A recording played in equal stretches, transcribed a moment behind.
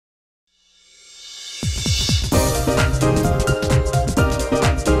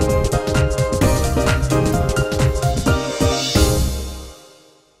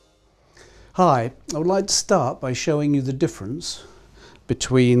Hi, I would like to start by showing you the difference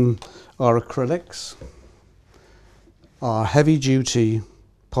between our acrylics, our heavy-duty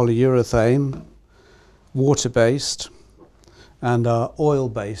polyurethane, water-based and our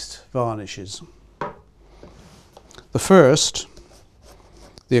oil-based varnishes. The first,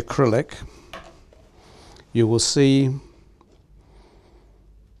 the acrylic, you will see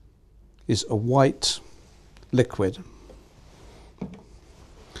is a white liquid.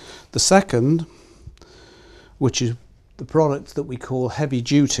 The second, which is the product that we call heavy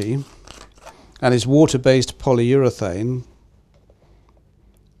duty and is water-based polyurethane,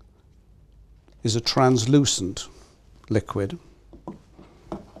 is a translucent liquid.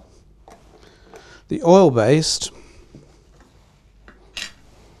 The oil-based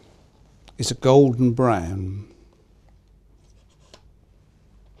is a golden brown.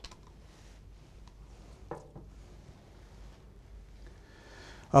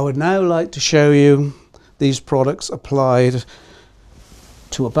 I would now like to show you these products applied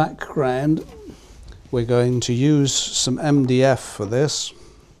to a background. We're going to use some MDF for this,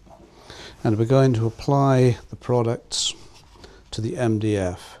 and we're going to apply the products to the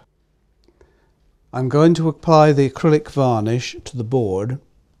MDF. I'm going to apply the acrylic varnish to the board.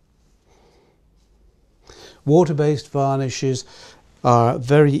 Water-based varnishes are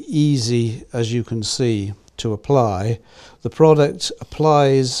very easy, as you can see, to apply. The product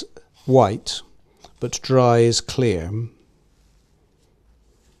applies white but dries clear.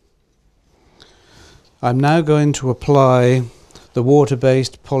 I'm now going to apply the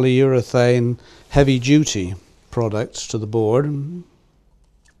water-based polyurethane heavy-duty product to the board.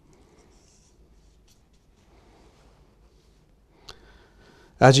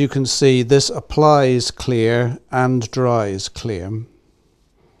 As you can see, this applies clear and dries clear.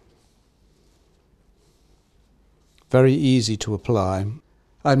 Very easy to apply.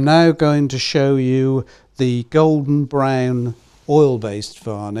 I'm now going to show you the golden brown oil-based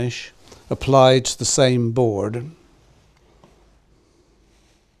varnish applied to the same board.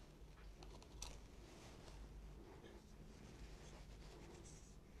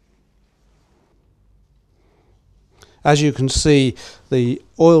 As you can see, the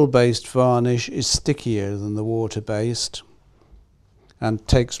oil-based varnish is stickier than the water-based and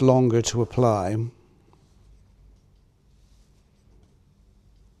takes longer to apply.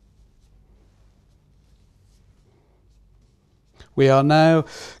 We are now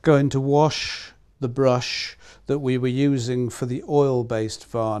going to wash the brush that we were using for the oil-based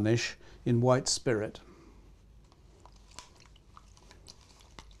varnish in white spirit.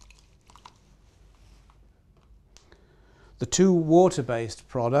 The two water-based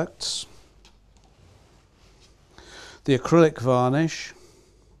products, the acrylic varnish,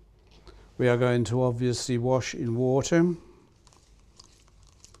 we are going to obviously wash in water.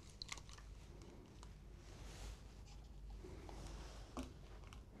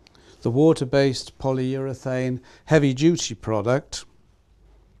 The water-based polyurethane heavy-duty product,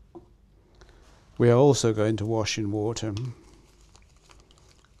 we are also going to wash in water.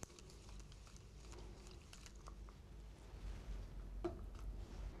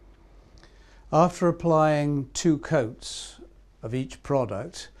 After applying 2 coats of each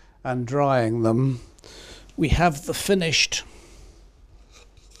product and drying them, we have the finished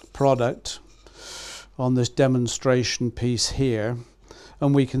product on this demonstration piece here.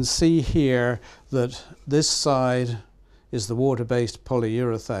 And we can see here that this side is the water-based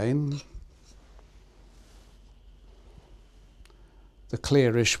polyurethane, the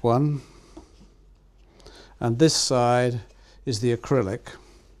clearish one, and this side is the acrylic,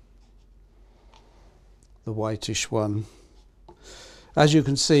 the whitish one. As you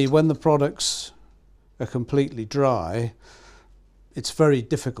can see, when the products are completely dry, it's very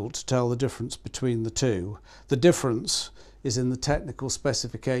difficult to tell the difference between the two. The difference is in the technical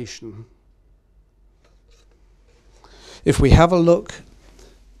specification. If we have a look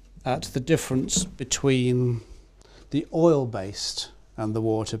at the difference between the oil-based and the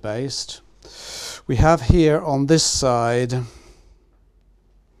water-based, we have here on this side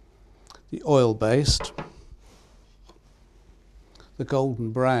the oil-based, the golden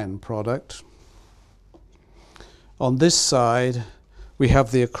brown product. On this side we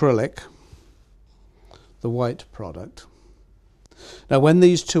have the acrylic, the white product. Now when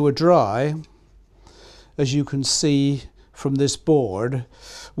these two are dry, as you can see from this board,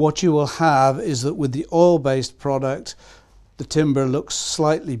 what you will have is that with the oil-based product, the timber looks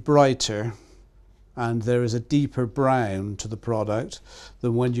slightly brighter and there is a deeper brown to the product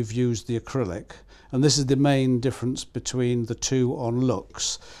than when you've used the acrylic. And this is the main difference between the two on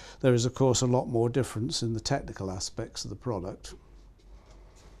looks. There is of course a lot more difference in the technical aspects of the product.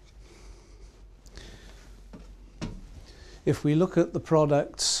 If we look at the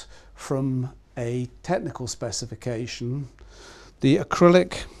products from a technical specification, the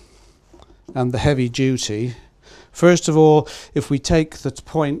acrylic and the heavy duty, first of all, if we take the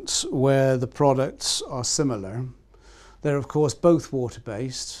points where the products are similar, they're of course both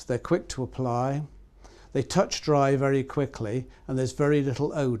water-based, they're quick to apply, they touch dry very quickly, and there's very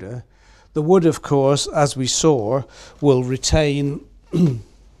little odour. The wood, of course, as we saw, will retain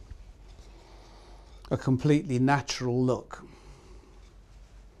a completely natural look.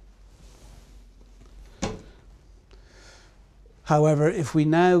 However, if we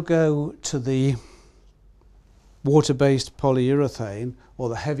now go to the water-based polyurethane or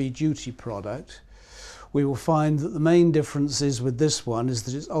the heavy-duty product, we will find that the main difference is with this one is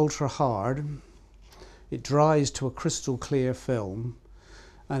that it's ultra hard, it dries to a crystal clear film,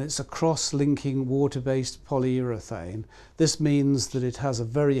 and it's a cross-linking water-based polyurethane. This means that it has a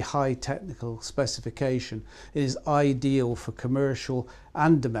very high technical specification. It is ideal for commercial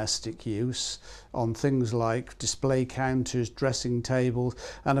and domestic use on things like display counters, dressing tables,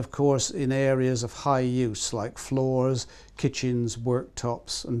 and of course in areas of high use like floors, kitchens,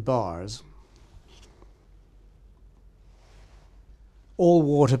 worktops and bars. All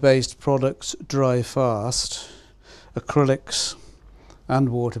water-based products dry fast. Acrylics and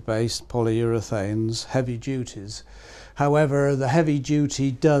water-based polyurethanes, heavy duties. However, the heavy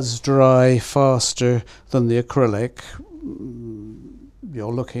duty does dry faster than the acrylic.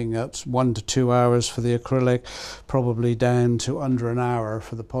 You're looking at 1 to 2 hours for the acrylic, probably down to under an hour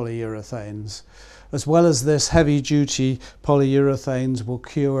for the polyurethanes. As well as this, heavy duty polyurethanes will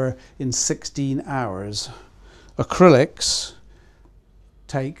cure in 16 hours. Acrylics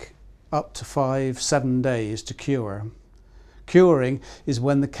take up to 5-7 days to cure. Curing is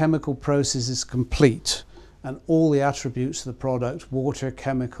when the chemical process is complete and all the attributes of the product, water,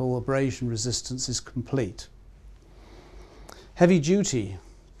 chemical, abrasion resistance, is complete. Heavy duty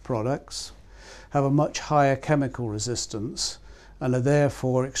products have a much higher chemical resistance and are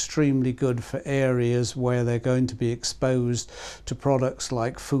therefore extremely good for areas where they're going to be exposed to products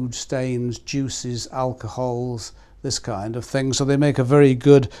like food stains, juices, alcohols, this kind of thing. So they make a very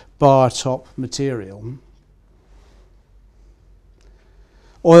good bar top material.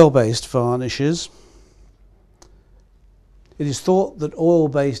 Oil-based varnishes. It is thought that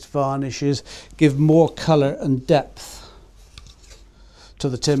oil-based varnishes give more colour and depth to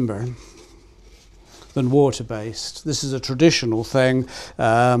the timber than water-based. This is a traditional thing,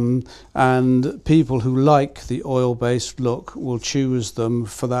 and people who like the oil-based look will choose them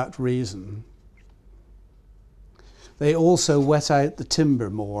for that reason. They also wet out the timber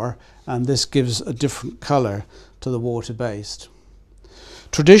more, and this gives a different colour to the water-based.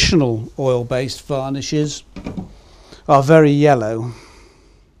 Traditional oil-based varnishes are very yellow.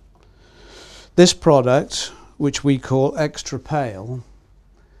 This product, which we call extra pale,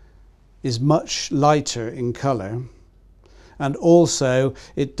 is much lighter in colour, and also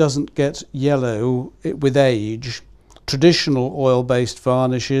it doesn't get yellow with age. Traditional oil-based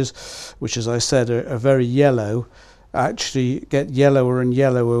varnishes, which as I said are very yellow, actually get yellower and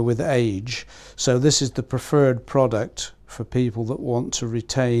yellower with age. So this is the preferred product for people that want to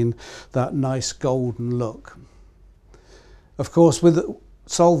retain that nice golden look. Of course, with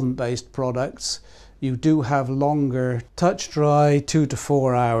solvent-based products, you do have longer touch dry, 2 to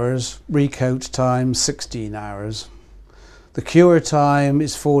 4 hours, recoat time 16 hours. The cure time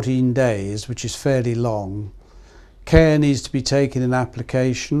is 14 days, which is fairly long. Care needs to be taken in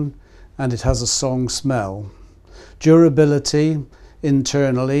application, and it has a strong smell. Durability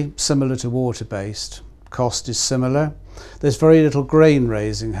internally similar to water-based. Cost is similar. There's very little grain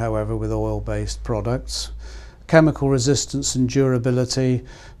raising, however, with oil-based products. Chemical resistance and durability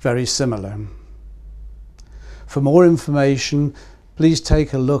very similar. For more information, please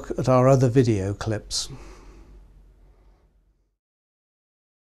take a look at our other video clips.